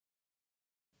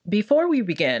Before we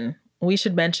begin, we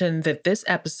should mention that this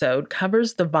episode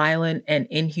covers the violent and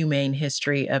inhumane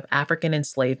history of African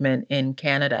enslavement in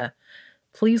Canada.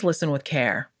 Please listen with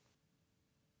care.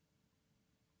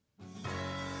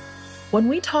 When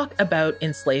we talk about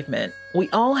enslavement, we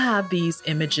all have these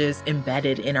images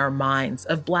embedded in our minds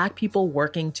of Black people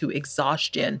working to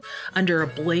exhaustion under a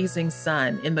blazing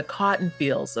sun in the cotton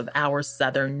fields of our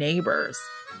southern neighbors.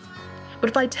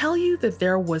 But if I tell you that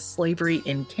there was slavery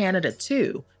in Canada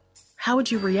too, how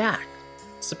would you react?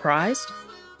 Surprised?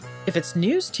 If it's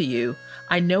news to you,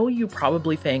 I know you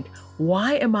probably think,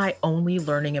 why am I only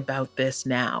learning about this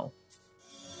now?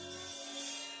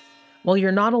 Well,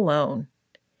 you're not alone.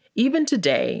 Even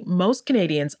today, most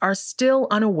Canadians are still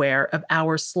unaware of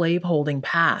our slaveholding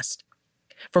past.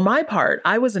 For my part,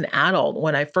 I was an adult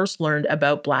when I first learned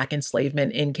about Black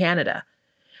enslavement in Canada.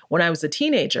 When I was a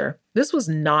teenager, this was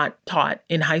not taught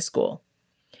in high school.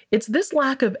 It's this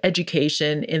lack of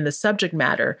education in the subject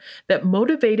matter that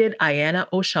motivated Ayana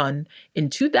Oshun in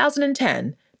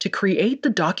 2010 to create the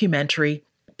documentary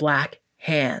Black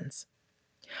Hands.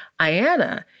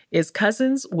 Ayana is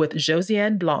cousins with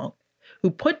Josiane Blanc, who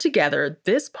put together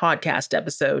this podcast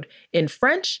episode in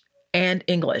French and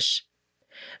English.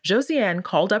 Josiane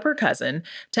called up her cousin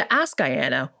to ask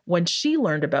Ayana when she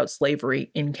learned about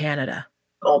slavery in Canada.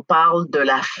 We're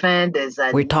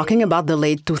talking about the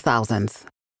late 2000s.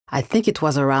 I think it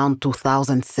was around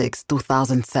 2006,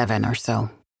 2007 or so.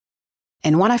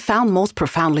 And what I found most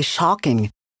profoundly shocking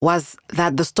was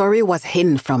that the story was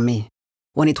hidden from me,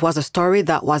 when it was a story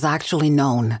that was actually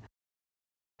known.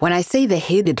 When I say they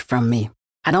hid it from me,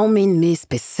 I don't mean me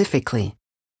specifically.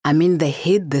 I mean they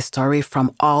hid the story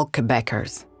from all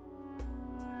Quebecers.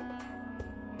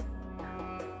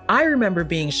 I remember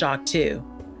being shocked too.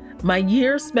 My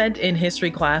years spent in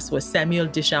history class with Samuel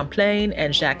de Champlain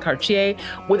and Jacques Cartier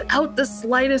without the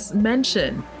slightest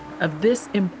mention of this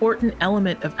important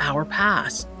element of our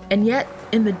past. And yet,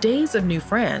 in the days of New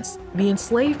France, the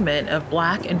enslavement of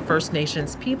Black and First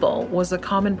Nations people was a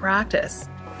common practice.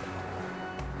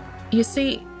 You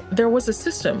see, there was a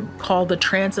system called the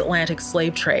transatlantic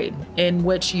slave trade in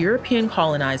which European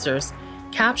colonizers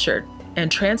captured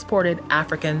and transported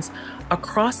Africans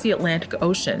across the Atlantic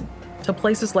Ocean to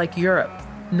places like Europe,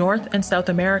 North and South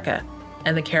America,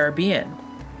 and the Caribbean.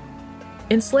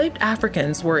 Enslaved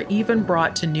Africans were even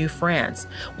brought to New France,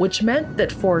 which meant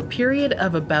that for a period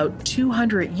of about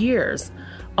 200 years,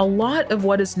 a lot of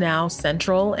what is now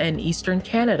central and eastern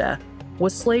Canada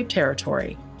was slave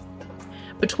territory.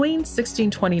 Between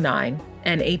 1629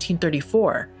 and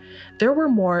 1834, there were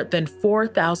more than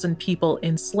 4,000 people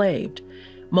enslaved,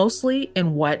 mostly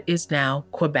in what is now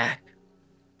Quebec.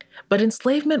 But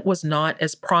enslavement was not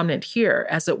as prominent here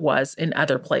as it was in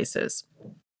other places.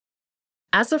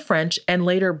 As a French and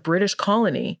later British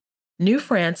colony, New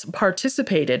France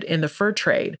participated in the fur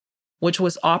trade, which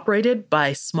was operated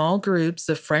by small groups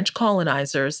of French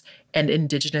colonizers and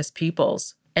indigenous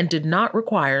peoples, and did not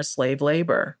require slave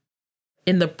labor.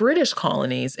 In the British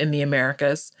colonies in the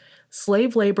Americas,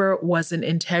 slave labor was an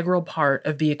integral part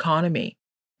of the economy,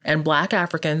 and Black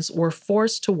Africans were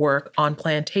forced to work on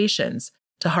plantations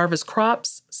to harvest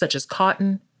crops such as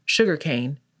cotton,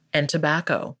 sugarcane, and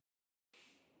tobacco.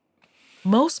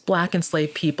 Most Black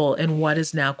enslaved people in what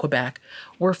is now Quebec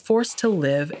were forced to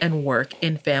live and work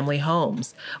in family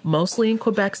homes, mostly in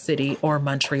Quebec City or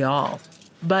Montreal.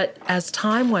 But as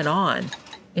time went on,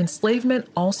 enslavement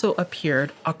also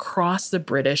appeared across the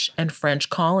British and French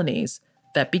colonies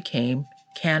that became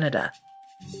Canada.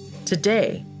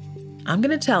 Today, I'm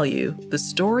going to tell you the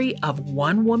story of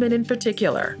one woman in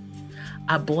particular,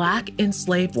 a Black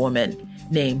enslaved woman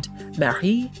named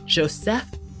Marie-Joseph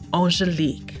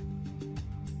Angelique.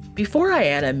 Before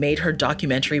Ayana made her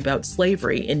documentary about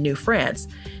slavery in New France,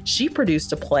 she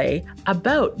produced a play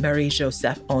about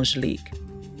Marie-Joseph Angelique.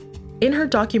 In her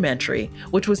documentary,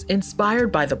 which was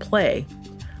inspired by the play,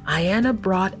 Ayana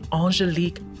brought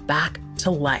Angelique back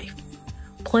to life,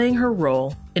 playing her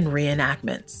role in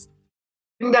reenactments.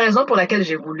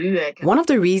 One of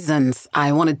the reasons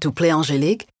I wanted to play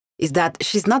Angelique is that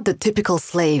she's not the typical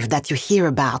slave that you hear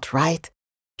about, right?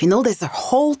 You know, there's a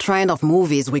whole trend of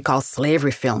movies we call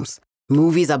slavery films,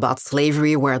 movies about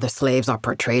slavery where the slaves are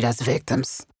portrayed as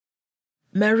victims.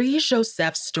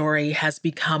 Marie-Joseph's story has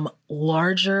become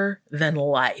larger than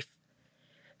life.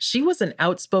 She was an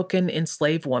outspoken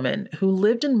enslaved woman who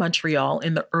lived in Montreal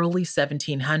in the early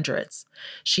 1700s.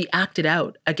 She acted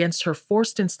out against her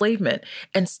forced enslavement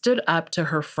and stood up to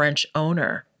her French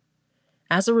owner.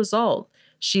 As a result,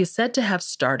 she is said to have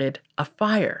started a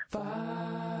fire.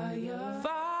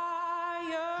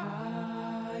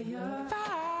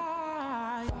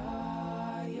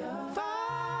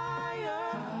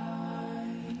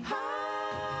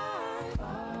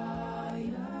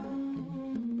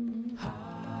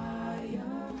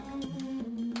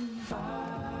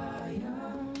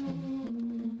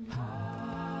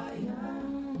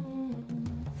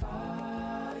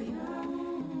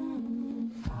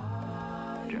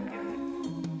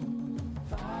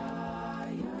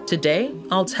 Today,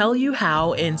 I'll tell you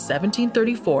how in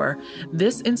 1734,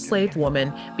 this enslaved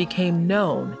woman became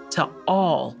known to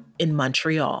all in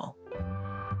Montreal.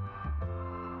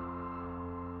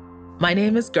 My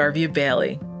name is Garvia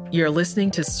Bailey. You're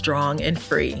listening to Strong and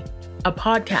Free, a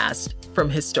podcast from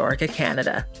Historica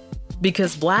Canada.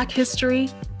 Because Black history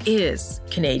is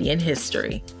Canadian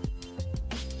history.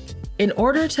 In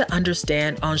order to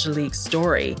understand Angélique's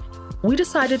story, we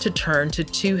decided to turn to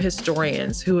two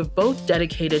historians who have both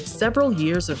dedicated several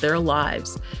years of their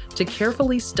lives to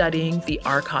carefully studying the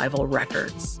archival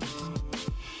records.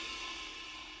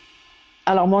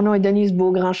 My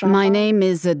name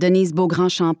is Denise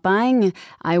Beaugrand-Champagne.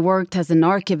 I worked as an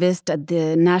archivist at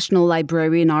the National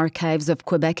Library and Archives of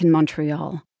Quebec and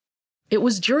Montreal. It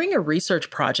was during a research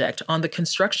project on the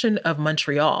construction of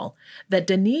Montreal that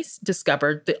Denise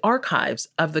discovered the archives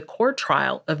of the court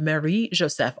trial of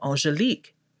Marie-Joseph Angélique.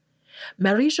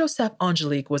 Marie-Joseph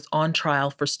Angélique was on trial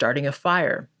for starting a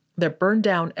fire that burned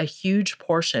down a huge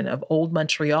portion of Old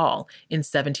Montreal in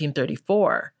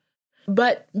 1734.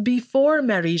 But before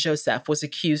Marie-Joseph was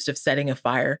accused of setting a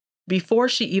fire, before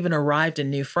she even arrived in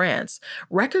New France,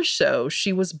 records show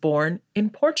she was born in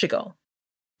Portugal.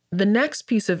 The next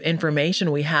piece of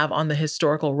information we have on the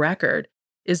historical record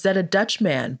is that a Dutch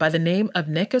man by the name of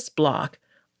Nicus Bloch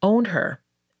owned her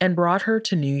and brought her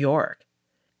to New York.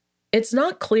 It's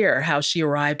not clear how she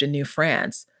arrived in New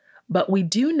France, but we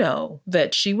do know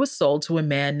that she was sold to a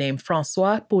man named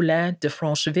François Poulain de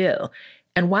Francheville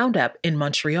and wound up in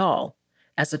Montreal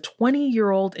as a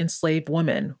 20-year-old enslaved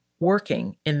woman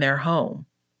working in their home.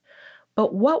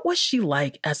 But what was she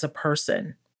like as a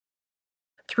person?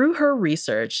 Through her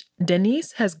research,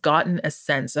 Denise has gotten a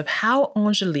sense of how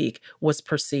Angélique was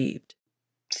perceived.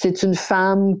 This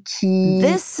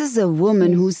is a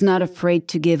woman who's not afraid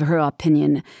to give her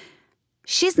opinion.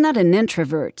 She's not an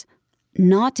introvert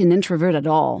at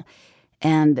all,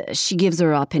 and she gives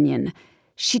her opinion.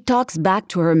 She talks back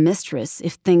to her mistress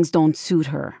if things don't suit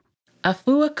her.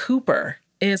 Afua Cooper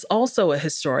is also a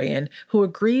historian who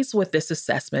agrees with this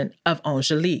assessment of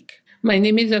Angélique. My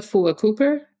name is Afua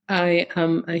Cooper. I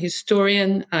am a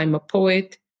historian. I'm a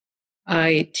poet.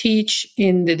 I teach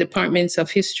in the departments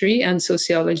of history and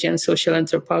sociology and social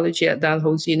anthropology at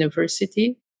Dalhousie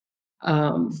University,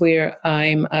 where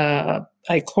I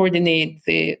coordinate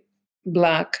the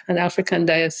Black and African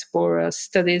Diaspora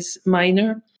Studies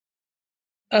minor.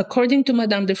 According to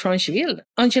Madame de Francheville,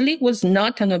 Angélique was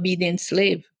not an obedient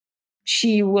slave.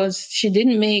 She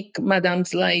didn't make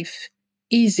Madame's life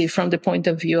easy from the point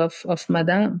of view of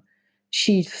Madame.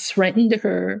 She threatened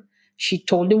her. She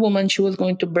told the woman she was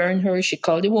going to burn her. She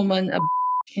called the woman a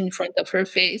in front of her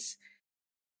face.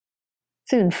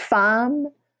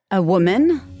 A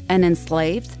woman, an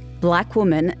enslaved Black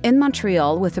woman in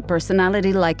Montreal with a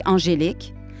personality like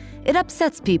Angélique. It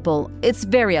upsets people. It's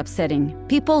very upsetting.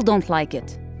 People don't like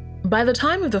it. By the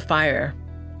time of the fire,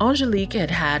 Angélique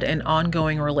had had an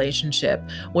ongoing relationship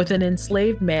with an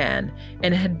enslaved man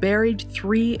and had buried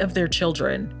 3 of their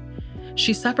children.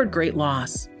 She suffered great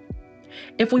loss.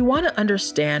 If we want to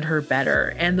understand her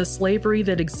better and the slavery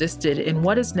that existed in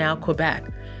what is now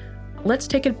Quebec, let's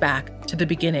take it back to the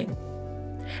beginning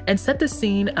and set the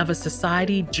scene of a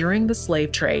society during the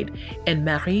slave trade in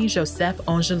Marie-Joseph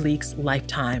Angélique's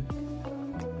lifetime.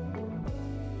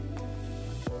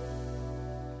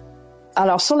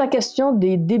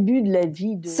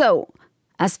 So,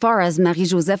 as far as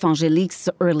Marie-Joseph Angélique's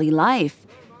early life,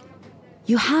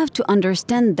 you have to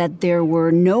understand that there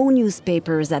were no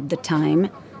newspapers at the time,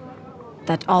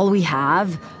 that all we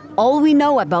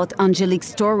know about Angélique's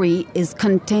story is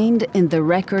contained in the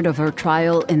record of her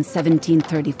trial in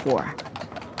 1734.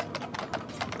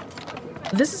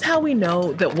 This is how we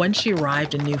know that when she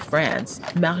arrived in New France,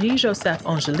 Marie-Joseph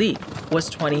Angélique was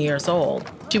 20 years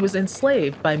old. She was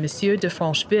enslaved by Monsieur de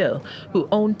Francheville, who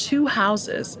owned 2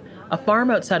 houses, a farm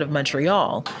outside of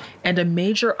Montreal, and a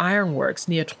major ironworks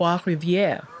near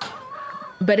Trois-Rivières.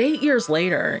 But 8 years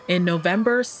later, in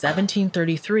November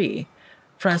 1733,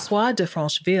 François de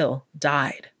Francheville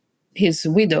died. His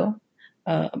widow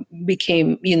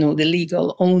became, the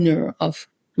legal owner of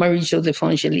Marie-Joseph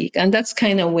Angélique. And that's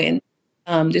kind of when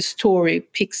the story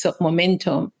picks up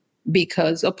momentum,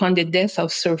 because upon the death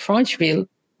of Sir Francheville,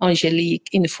 Angélique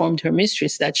informed her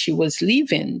mistress that she was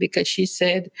leaving because she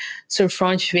said Sir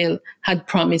Francheville had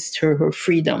promised her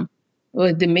freedom.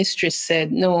 Well, the mistress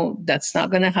said, no, that's not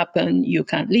going to happen. You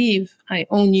can't leave. I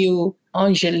own you.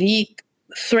 Angélique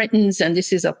threatens, and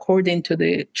this is according to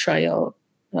the trial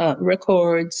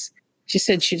records. She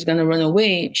said she's going to run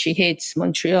away. She hates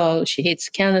Montreal. She hates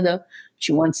Canada.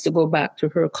 She wants to go back to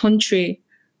her country,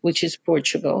 which is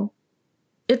Portugal.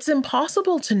 It's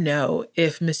impossible to know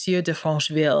if Monsieur de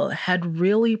Francheville had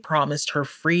really promised her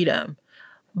freedom,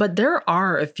 but there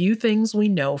are a few things we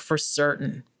know for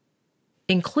certain,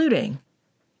 including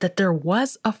that there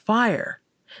was a fire,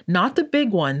 not the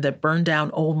big one that burned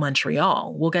down old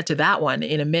Montreal. We'll get to that one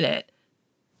in a minute,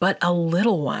 but a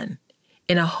little one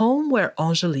in a home where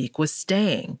Angélique was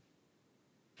staying.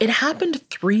 It happened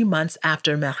 3 months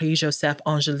after Marie-Joseph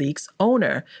Angélique's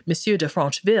owner, Monsieur de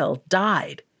Francheville,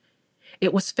 died.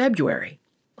 It was February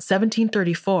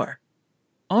 1734.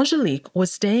 Angélique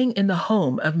was staying in the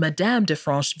home of Madame de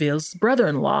Francheville's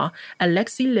brother-in-law,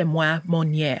 Alexis Lemoine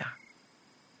Monnier.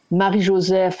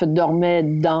 Marie-Joseph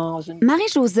dormait dans une...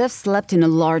 Marie-Joseph slept in a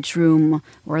large room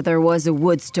where there was a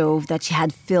wood stove that she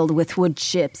had filled with wood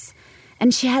chips,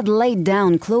 and she had laid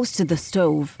down close to the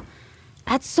stove.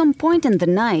 At some point in the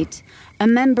night, a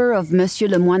member of Monsieur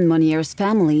Lemoine Monnier's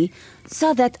family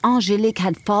saw that Angélique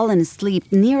had fallen asleep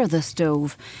near the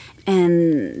stove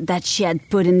and that she had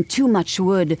put in too much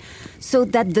wood so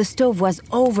that the stove was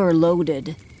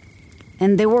overloaded.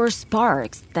 And there were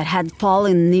sparks that had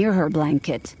fallen near her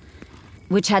blanket,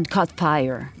 which had caught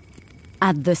fire.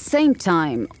 At the same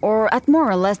time, or at more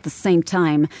or less the same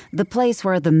time, the place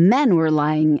where the men were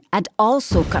lying had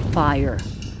also caught fire.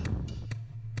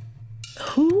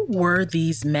 Who were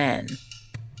these men?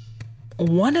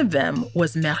 One of them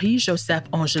was Marie-Joseph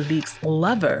Angélique's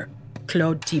lover,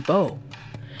 Claude Thibault.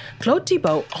 Claude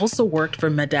Thibault also worked for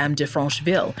Madame de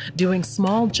Francheville, doing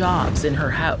small jobs in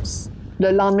her house.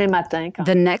 Le lendemain matin,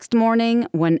 The next morning,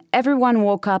 when everyone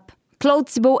woke up, Claude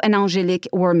Thibault and Angélique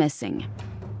were missing.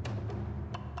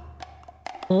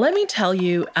 Let me tell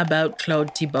you about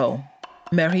Claude Thibault,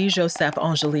 Marie-Joseph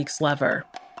Angélique's lover.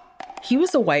 He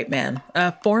was a white man,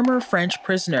 a former French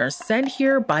prisoner sent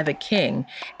here by the king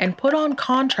and put on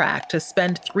contract to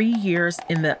spend 3 years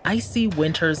in the icy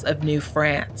winters of New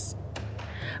France.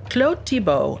 Claude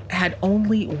Thibault had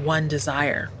only one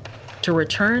desire, to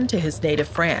return to his native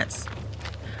France.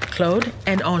 Claude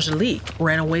and Angélique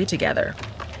ran away together.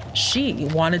 She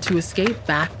wanted to escape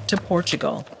back to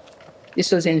Portugal.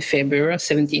 This was in February of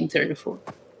 1734.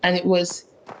 And it was,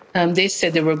 they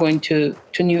said they were going to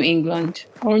New England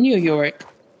or New York.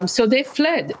 So they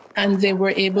fled, and they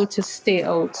were able to stay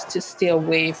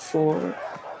away for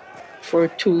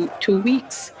 2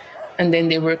 weeks. And then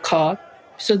they were caught.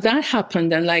 So that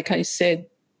happened. And like I said,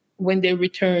 when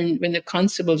the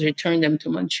constables returned them to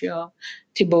Montreal,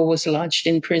 Thibault was lodged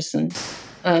in prison.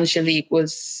 Angélique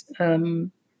was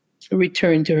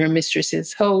returned to her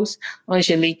mistress's house.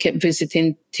 Angélique kept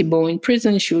visiting Thibault in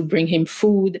prison. She would bring him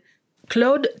food.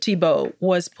 Claude Thibault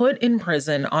was put in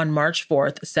prison on March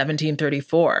 4th,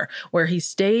 1734, where he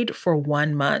stayed for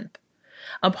 1 month.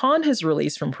 Upon his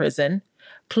release from prison,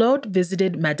 Claude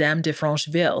visited Madame de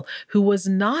Francheville, who was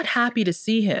not happy to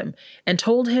see him and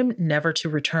told him never to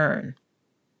return.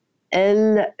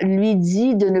 Elle lui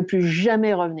dit de ne plus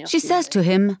jamais revenir. She says to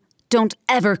him, "Don't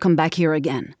ever come back here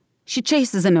again." She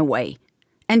chases him away,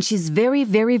 and she's very,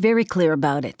 very, very clear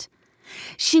about it.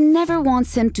 She never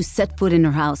wants him to set foot in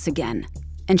her house again,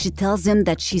 and she tells him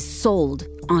that she's sold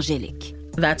Angélique.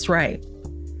 That's right.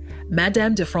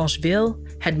 Madame de Francheville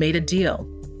had made a deal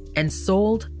and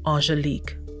sold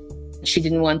Angélique. She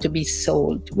didn't want to be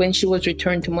sold. When she was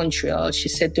returned to Montreal, she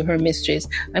said to her mistress,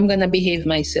 "I'm going to behave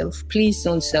myself. Please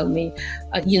don't sell me.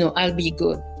 I'll be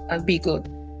good. I'll be good.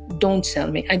 Don't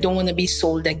sell me. I don't want to be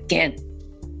sold again."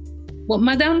 Well,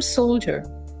 Madame sold her.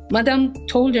 Madame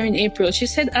told her in April, she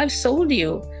said, "I've sold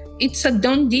you. It's a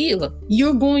done deal.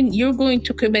 You're going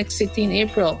to Quebec City in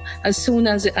April. As soon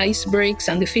as the ice breaks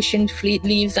and the fishing fleet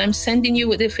leaves, I'm sending you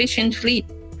with the fishing fleet."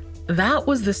 That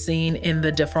was the scene in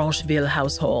the de Francheville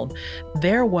household.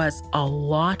 There was a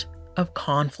lot of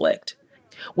conflict,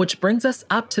 which brings us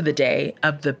up to the day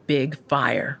of the big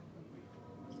fire.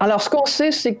 Alors, ce qu'on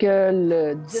sait, c'est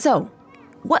que So,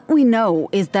 what we know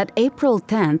is that April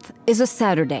 10th is a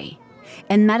Saturday,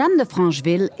 and Madame de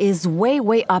Francheville is way,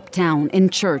 way uptown in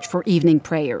church for evening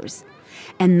prayers.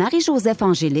 And Marie-Joseph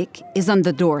Angélique is on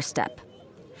the doorstep.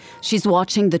 She's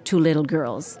watching the 2 little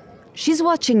girls. She's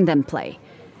watching them play.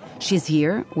 She's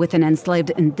here with an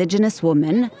enslaved indigenous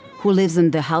woman who lives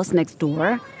in the house next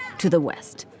door to the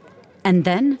west. And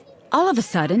then, all of a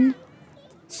sudden,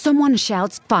 someone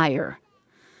shouts fire.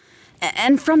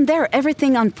 And from there,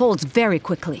 everything unfolds very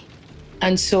quickly.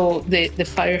 And so the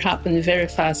fire happened very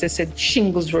fast. They said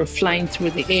shingles were flying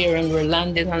through the air and were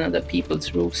landed on other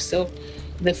people's roofs. So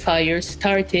the fire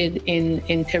started in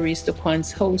Thérèse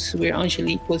Decoing's house where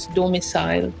Angélique was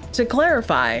domiciled. To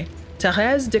clarify,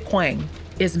 Thérèse Decoing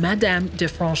is Madame de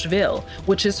Francheville,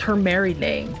 which is her married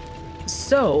name.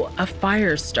 So a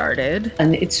fire started.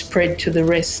 And it spread to the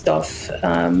rest of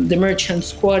the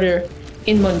Merchants Quarter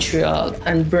in Montreal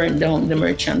and burned down the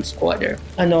Merchants Quarter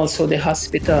and also the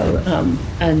hospital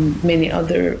and many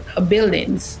other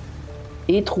buildings.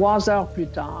 Et 3 heures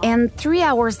plus tard, And 3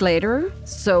 hours later,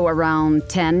 so around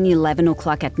 10, 11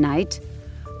 o'clock at night,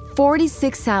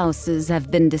 46 houses have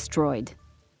been destroyed.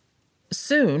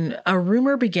 Soon, a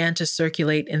rumor began to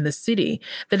circulate in the city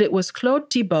that it was Claude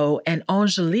Thibault and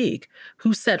Angélique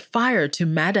who set fire to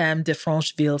Madame de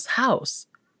Francheville's house.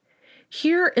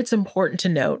 Here, it's important to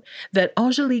note that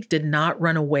Angélique did not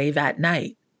run away that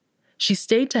night. She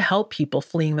stayed to help people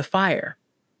fleeing the fire.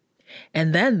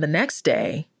 And then the next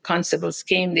day, Constables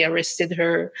came, they arrested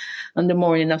her on the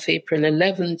morning of April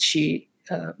 11th. She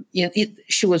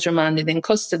was remanded in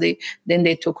custody. Then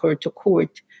they took her to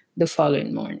court the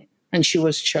following morning, and she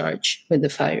was charged with the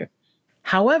fire.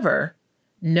 However,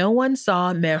 no one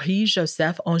saw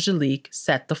Marie-Joseph Angélique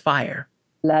set the fire.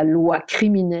 la loi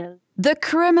criminelle. The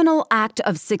Criminal Act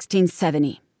of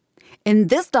 1670. In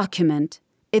this document,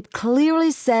 it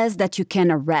clearly says that you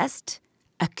can arrest,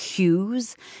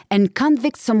 accuse, and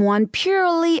convict someone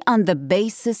purely on the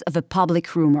basis of a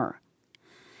public rumor.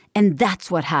 And that's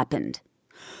what happened.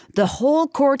 The whole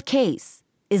court case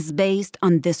is based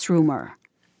on this rumor.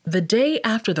 The day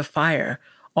after the fire,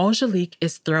 Angélique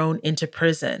is thrown into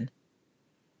prison.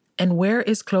 And where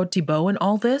is Claude Thibault in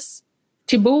all this?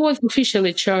 Thibault was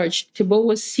officially charged. Thibault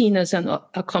was seen as an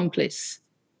accomplice.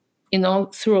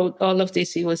 Throughout all of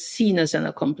this, he was seen as an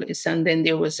accomplice. And then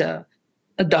there was a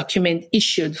document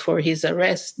issued for his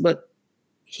arrest, but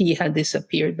he had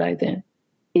disappeared by then.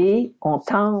 Et on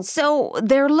tente. So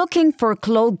they're looking for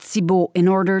Claude Thibault in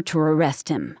order to arrest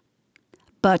him.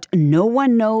 But no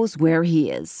one knows where he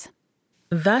is.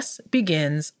 Thus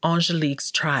begins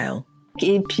Angélique's trial.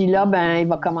 Et puis là, il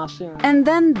va commencer. And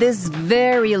then this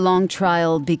very long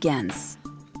trial begins,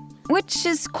 which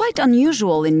is quite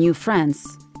unusual in New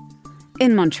France.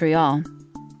 In Montreal,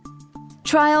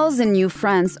 trials in New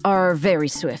France are very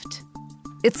swift.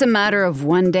 It's a matter of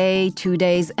 1 day, 2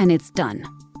 days, and it's done.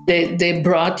 They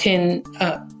brought in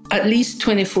at least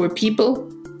 24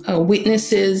 people,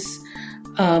 witnesses,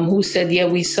 who said, yeah,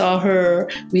 we saw her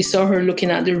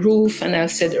looking at the roof. And I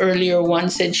said earlier, one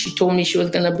said she told me she was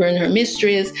going to burn her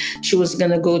mistress. She was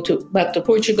going to go back to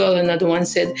Portugal. Another one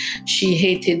said she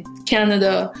hated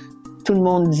Canada. Tout le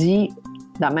monde dit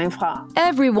la même phrase.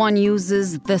 Everyone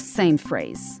uses the same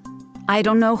phrase. I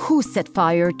don't know who set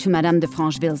fire to Madame de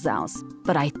Francheville's house,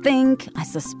 but I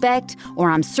suspect, or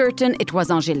I'm certain it was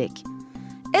Angélique.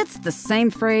 It's the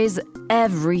same phrase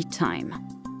every time.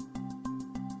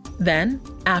 Then,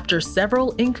 after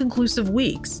several inconclusive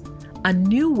weeks, a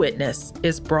new witness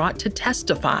is brought to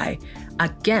testify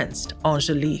against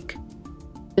Angélique.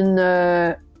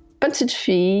 Une petite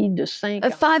fille de 5 A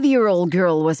ans. 5-year-old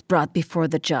girl was brought before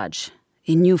the judge.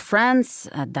 In New France,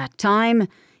 at that time,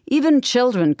 even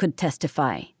children could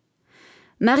testify.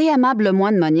 Marie-Amable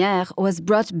Lemoine Monnière was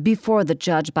brought before the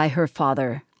judge by her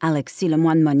father, Alexis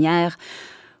Lemoine Monnière,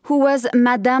 who was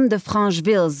Madame de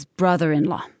Francheville's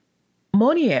brother-in-law.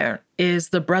 Monnière is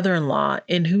the brother-in-law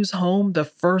in whose home the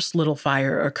first little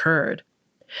fire occurred.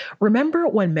 Remember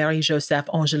when Marie-Joseph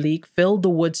Angélique filled the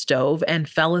wood stove and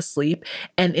fell asleep,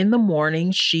 and in the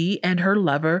morning she and her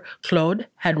lover, Claude,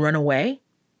 had run away?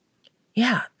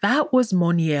 Yeah, that was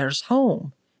Monnière's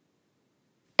home.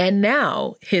 And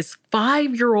now his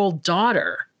 5-year-old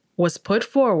daughter was put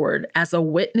forward as a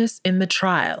witness in the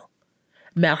trial,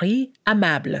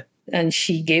 Marie-Amable. And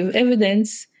she gave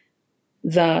evidence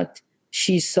that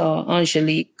she saw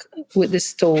Angélique with the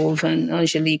stove, and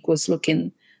Angélique was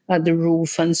looking at the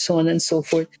roof and so on and so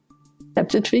forth. La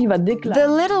petite fille va déclarer. The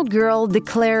little girl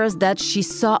declares that she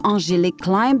saw Angélique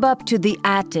climb up to the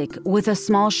attic with a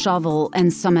small shovel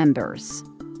and some embers.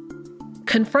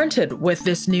 Confronted with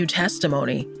this new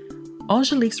testimony,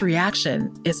 Angélique's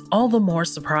reaction is all the more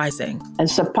surprising. Elle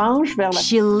se penche vers la...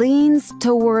 She leans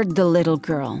toward the little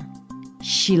girl.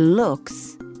 She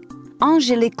looks.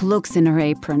 Angélique looks in her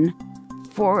apron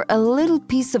for a little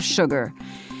piece of sugar,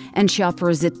 and she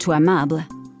offers it to Amable,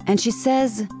 and she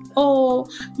says, Oh,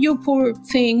 you poor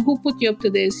thing, who put you up to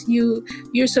this?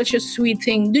 You're such a sweet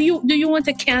thing. Do you want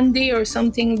a candy or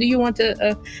something? Do you want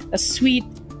a sweet?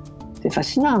 C'est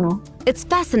fascinant, non? It's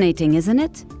fascinating, isn't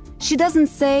it? She doesn't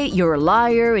say, you're a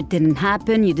liar, it didn't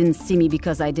happen, you didn't see me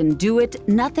because I didn't do it.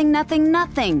 Nothing, nothing,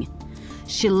 nothing.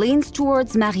 She leans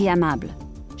towards Marie-Amable.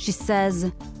 She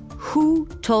says, who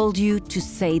told you to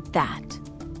say that?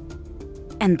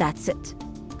 And that's it.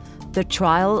 The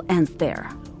trial ends there.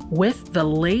 With the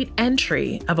late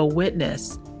entry of a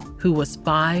witness who was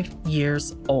 5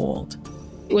 years old.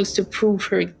 It was to prove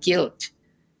her guilt.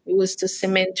 It was to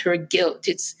cement her guilt.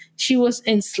 She was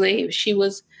enslaved. She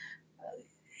was,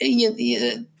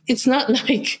 it's not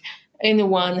like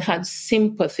anyone had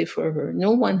sympathy for her.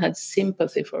 No one had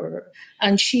sympathy for her.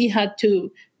 And she had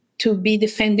to be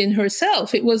defending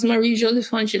herself. It was Marie-Joseph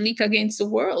Angélique against the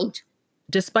world.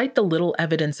 Despite the little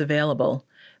evidence available,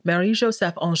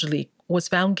 Marie-Joseph Angélique was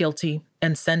found guilty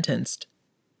and sentenced.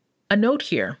 A note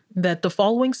here that the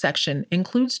following section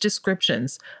includes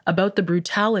descriptions about the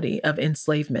brutality of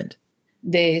enslavement.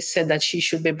 They said that she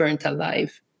should be burnt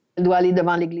alive.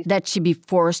 That she be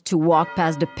forced to walk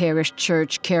past the parish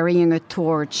church carrying a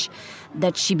torch,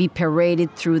 that she be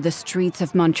paraded through the streets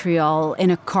of Montreal in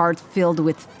a cart filled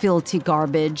with filthy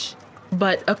garbage.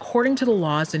 But according to the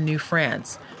laws in New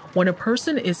France, when a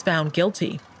person is found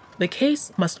guilty, the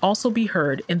case must also be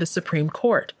heard in the Supreme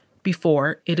Court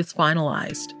before it is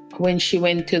finalized. When she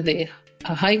went to the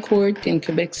High Court in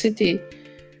Quebec City,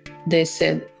 they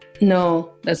said,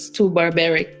 no, that's too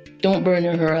barbaric. Don't burn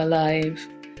her alive.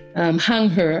 Hang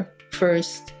her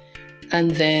first,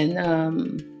 and then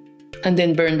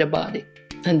burn the body,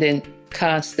 and then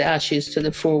cast the ashes to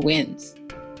the four winds.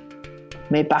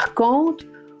 But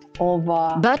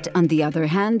on the other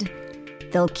hand,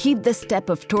 they'll keep the step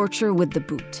of torture with the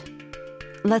boot.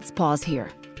 Let's pause here.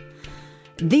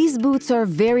 These boots are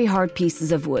very hard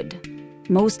pieces of wood,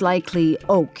 most likely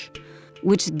oak,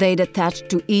 which they'd attach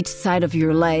to each side of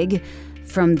your leg,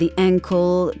 from the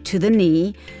ankle to the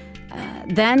knee.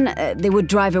 Then they would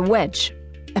drive a wedge,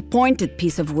 a pointed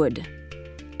piece of wood,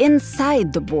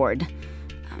 inside the board,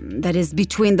 that is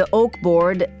between the oak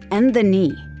board and the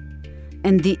knee.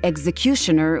 And the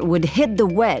executioner would hit the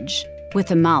wedge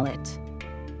with a mallet.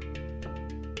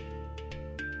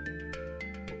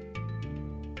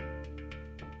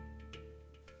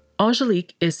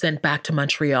 Angélique is sent back to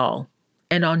Montreal,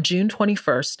 and on June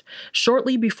 21st,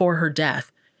 shortly before her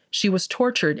death, she was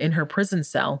tortured in her prison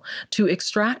cell to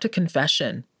extract a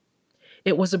confession.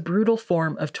 It was a brutal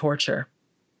form of torture.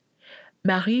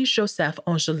 Marie-Joseph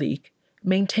Angélique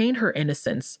maintained her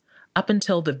innocence up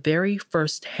until the very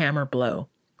first hammer blow,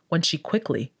 when she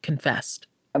quickly confessed.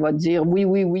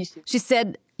 She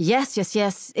said, yes,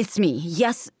 it's me.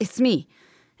 Yes, it's me.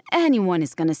 Anyone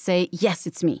is going to say, yes,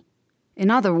 it's me. In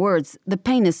other words, the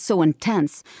pain is so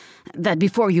intense that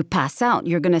before you pass out,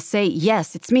 you're going to say,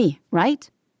 yes, it's me, right?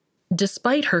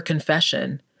 Despite her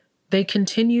confession, they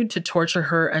continued to torture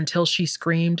her until she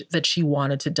screamed that she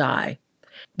wanted to die.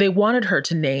 They wanted her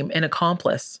to name an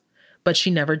accomplice, but she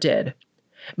never did,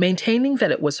 maintaining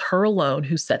that it was her alone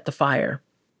who set the fire.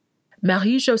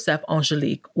 Marie-Joseph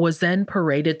Angélique was then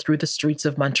paraded through the streets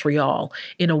of Montreal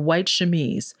in a white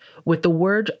chemise with the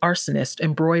word arsonist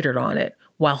embroidered on it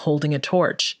while holding a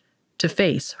torch to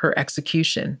face her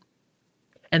execution.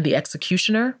 And the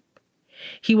executioner?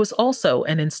 He was also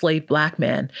an enslaved Black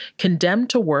man condemned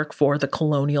to work for the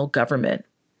colonial government.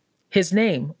 His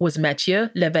name was Mathieu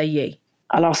Léveillé.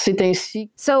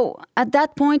 So, at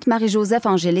that point, Marie-Joseph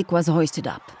Angélique was hoisted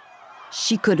up.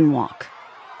 She couldn't walk.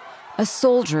 A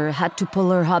soldier had to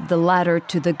pull her up the ladder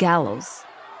to the gallows,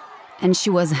 and she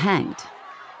was hanged.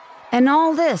 And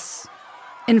all this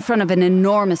in front of an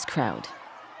enormous crowd.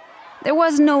 There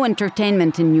was no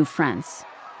entertainment in New France.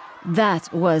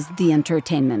 That was the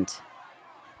entertainment.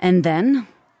 And then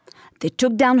they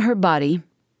took down her body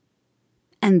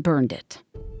and burned it.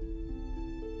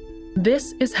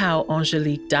 This is how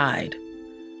Angélique died.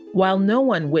 While no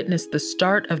one witnessed the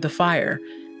start of the fire,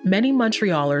 many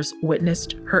Montrealers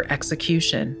witnessed her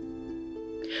execution.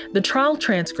 The trial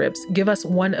transcripts give us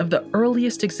one of the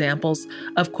earliest examples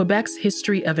of Quebec's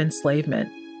history of enslavement.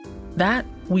 That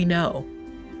we know.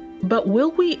 But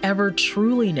will we ever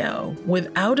truly know,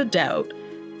 without a doubt,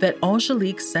 that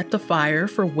Angélique set the fire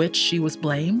for which she was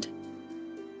blamed?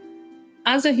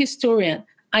 As a historian,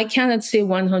 I cannot say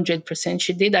 100%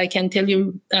 she did. I can tell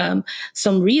you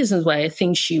some reasons why I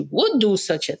think she would do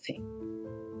such a thing.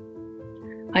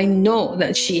 I know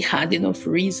that she had enough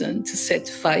reason to set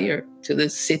fire to the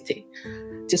city,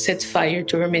 to set fire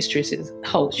to her mistress's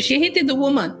house. She hated the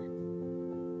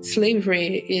woman.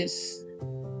 Slavery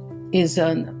is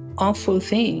an awful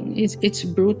thing. It's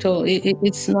brutal.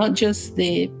 It's not just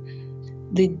the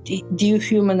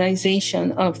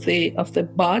dehumanization of the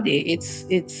body.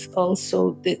 It's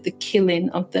also the killing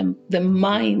of the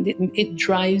mind. It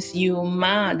drives you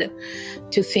mad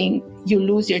to think you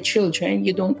lose your children,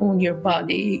 you don't own your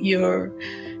body, you're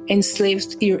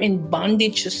enslaved, you're in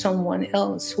bondage to someone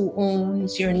else who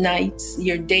owns your nights,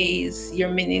 your days, your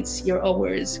minutes, your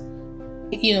hours.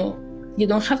 You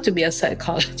don't have to be a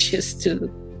psychologist to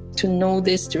know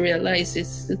this, to realize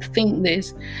this, to think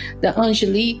this. That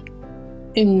Angélique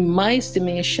in my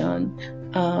estimation,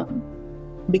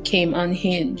 became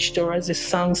unhinged, or as the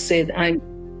song said,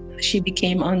 she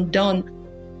became undone.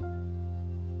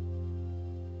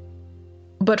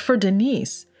 But for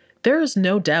Denise, there is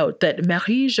no doubt that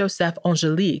Marie-Joseph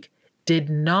Angélique did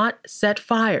not set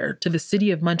fire to the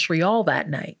city of Montreal that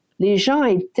night.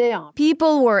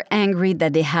 People were angry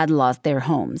that they had lost their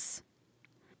homes.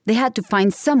 They had to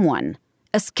find someone,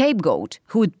 a scapegoat,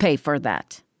 who would pay for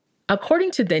that.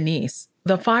 According to Denise,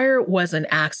 the fire was an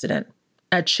accident.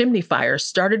 A chimney fire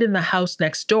started in the house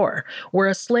next door, where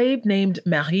a slave named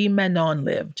Marie Manon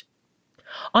lived.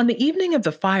 On the evening of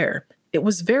the fire, it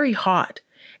was very hot,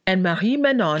 and Marie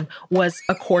Manon was,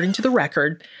 according to the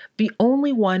record, the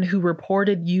only one who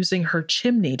reported using her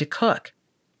chimney to cook.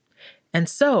 And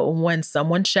so, when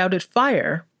someone shouted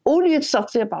fire,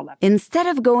 instead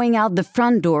of going out the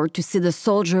front door to see the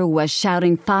soldier who was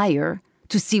shouting fire,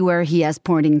 to see where he is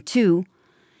pointing to,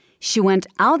 she went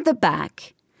out the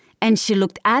back and she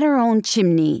looked at her own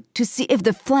chimney to see if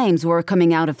the flames were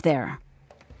coming out of there.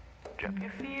 Drop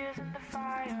your fears in the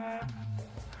fire,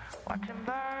 watch them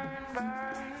burn,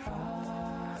 burn.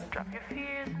 Drop your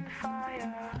fears in the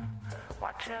fire,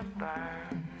 watch them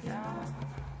burn down.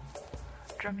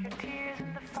 Drop your tears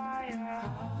in the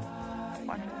fire,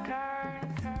 watch them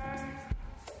turn, turn.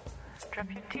 Drop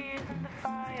your tears in the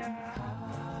fire,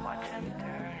 watch them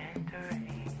turn into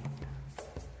rain.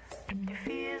 Drop your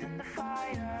fears in the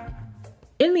fire.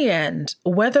 In the end,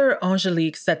 whether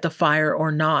Angélique set the fire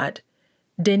or not,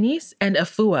 Denise and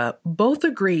Afua both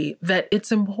agree that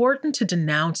it's important to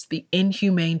denounce the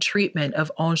inhumane treatment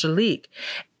of Angélique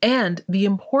and the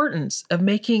importance of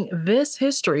making this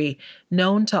history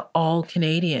known to all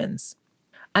Canadians.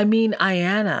 I mean,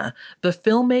 Ayanna, the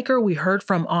filmmaker we heard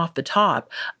from off the top,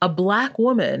 a Black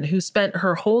woman who spent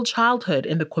her whole childhood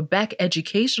in the Quebec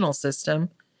educational system,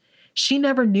 she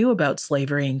never knew about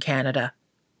slavery in Canada.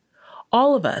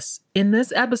 All of us in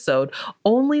this episode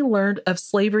only learned of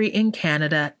slavery in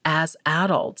Canada as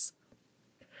adults.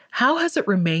 How has it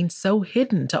remained so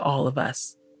hidden to all of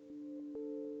us?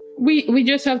 We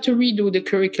just have to redo the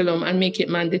curriculum and make it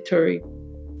mandatory.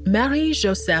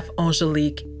 Marie-Joseph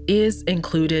Angélique is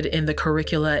included in the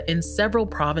curricula in several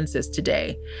provinces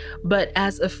today, but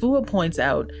as Afua points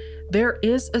out, there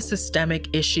is a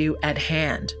systemic issue at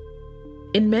hand.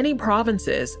 In many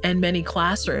provinces and many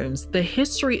classrooms, the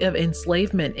history of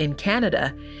enslavement in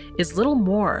Canada is little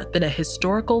more than a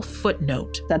historical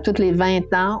footnote.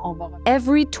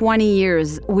 Every 20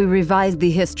 years, we revise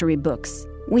the history books.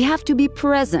 We have to be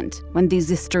present when these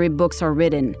history books are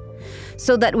written,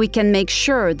 so that we can make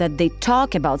sure that they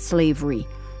talk about slavery,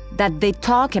 that they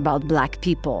talk about Black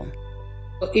people.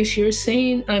 If you're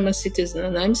saying I'm a citizen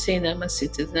and I'm saying I'm a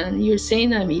citizen, you're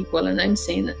saying I'm equal and I'm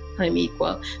saying I'm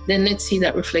equal, then let's see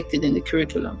that reflected in the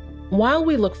curriculum. While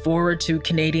we look forward to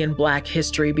Canadian Black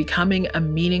history becoming a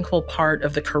meaningful part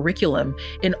of the curriculum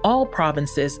in all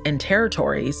provinces and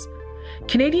territories,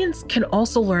 Canadians can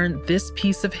also learn this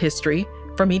piece of history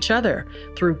from each other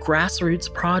through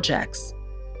grassroots projects.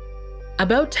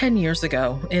 About 10 years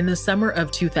ago, in the summer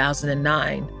of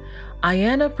 2009,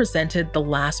 Ayanna presented the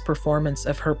last performance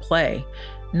of her play,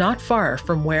 not far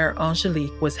from where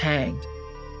Angélique was hanged.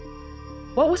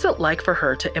 What was it like for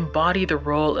her to embody the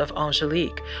role of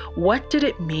Angélique? What did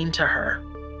it mean to her?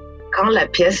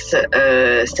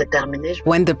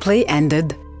 When the play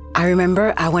ended, I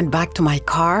remember I went back to my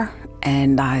car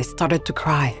and I started to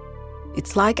cry.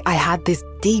 It's like I had this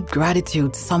deep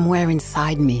gratitude somewhere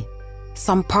inside me.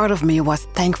 Some part of me was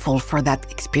thankful for that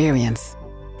experience,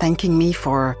 thanking me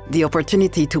for the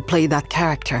opportunity to play that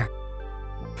character.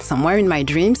 Somewhere in my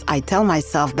dreams, I tell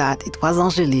myself that it was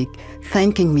Angélique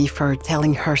thanking me for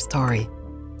telling her story.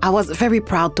 I was very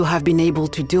proud to have been able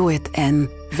to do it and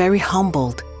very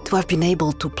humbled to have been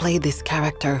able to play this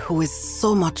character who is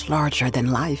so much larger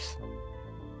than life.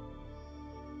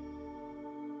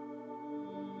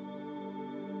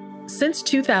 Since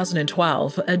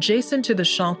 2012, adjacent to the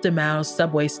Champ de Mars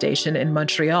subway station in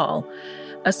Montreal,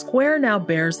 a square now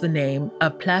bears the name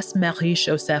of Place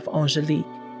Marie-Joseph Angélique.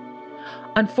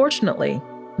 Unfortunately,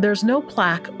 there's no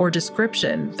plaque or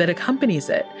description that accompanies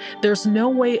it. There's no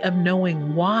way of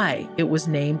knowing why it was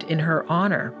named in her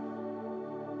honor.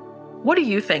 What do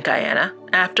you think, Ayanna?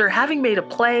 After having made a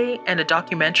play and a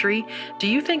documentary, do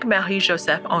you think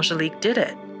Marie-Joseph Angélique did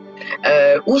it?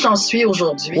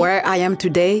 Where I am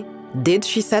today, did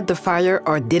she set the fire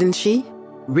or didn't she?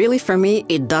 Really, for me,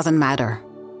 it doesn't matter.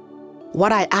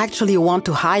 What I actually want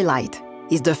to highlight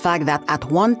is the fact that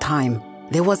at one time,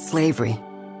 there was slavery.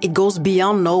 It goes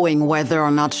beyond knowing whether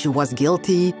or not she was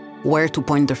guilty, where to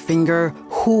point the finger,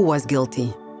 who was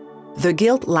guilty. The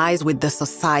guilt lies with the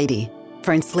society,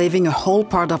 for enslaving a whole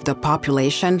part of the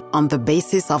population on the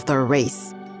basis of their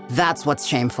race. That's what's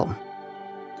shameful.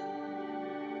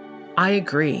 I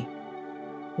agree.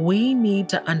 We need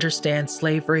to understand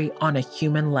slavery on a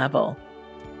human level.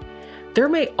 There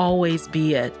may always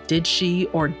be a did she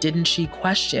or didn't she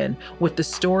question with the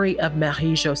story of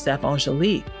Marie-Joseph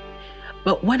Angélique.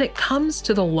 But when it comes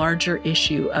to the larger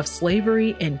issue of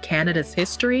slavery in Canada's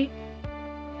history,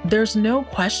 there's no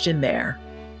question there.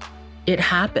 It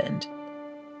happened.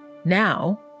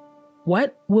 Now,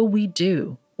 what will we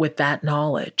do with that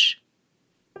knowledge?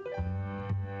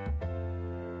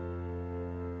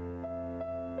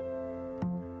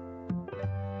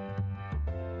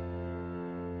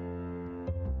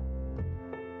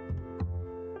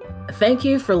 Thank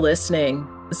you for listening.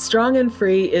 Strong and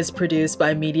Free is produced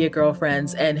by Media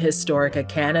Girlfriends and Historica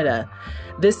Canada.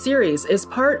 This series is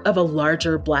part of a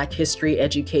larger Black history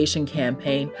education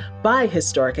campaign by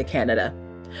Historica Canada.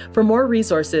 For more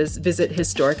resources, visit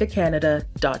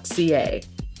historicacanada.ca.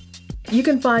 You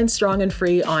can find Strong and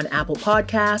Free on Apple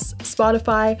Podcasts,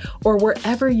 Spotify, or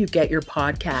wherever you get your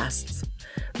podcasts.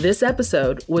 This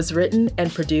episode was written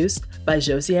and produced by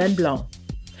Josiane Blanc.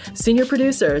 Senior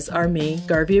producers are me,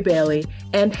 Garvia Bailey,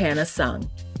 and Hannah Sung.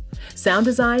 Sound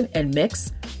design and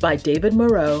mix by David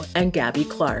Moreau and Gabby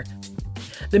Clark.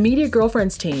 The Media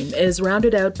Girlfriends team is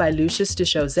rounded out by Lucius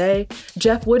DeChausset,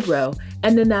 Jeff Woodrow,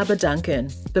 and Nanaba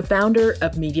Duncan, the founder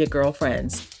of Media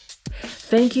Girlfriends.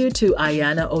 Thank you to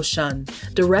Ayana Oshun,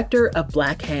 director of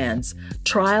Black Hands,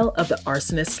 Trial of the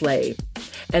Arsonist Slave,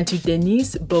 and to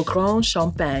Denise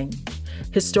Beaugrand-Champagne,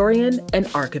 historian and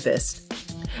archivist.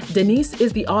 Denise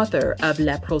is the author of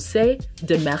Le Procès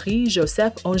de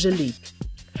Marie-Joseph Angélique.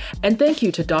 And thank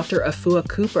you to Dr. Afua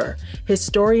Cooper,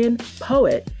 historian,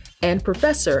 poet, and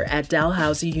professor at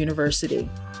Dalhousie University.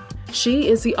 She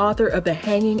is the author of The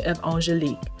Hanging of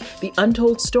Angélique, the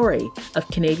untold story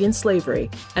of Canadian slavery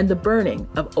and the burning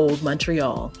of Old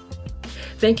Montreal.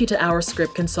 Thank you to our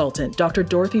script consultant, Dr.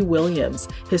 Dorothy Williams,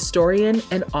 historian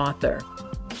and author.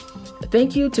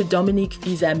 Thank you to Dominique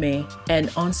Fils-Aimé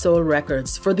and On Soul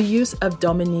Records for the use of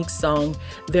Dominique's song,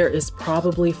 There Is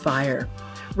Probably Fire,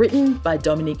 written by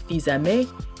Dominique Fils-Aimé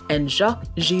and Jacques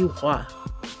Giroux,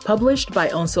 published by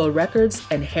On Soul Records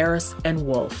and Harris and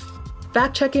Wolf.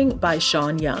 Fact-checking by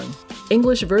Sean Young.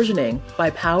 English versioning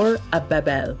by Power of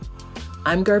Babel.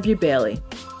 I'm Garvia Bailey.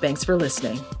 Thanks for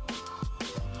listening.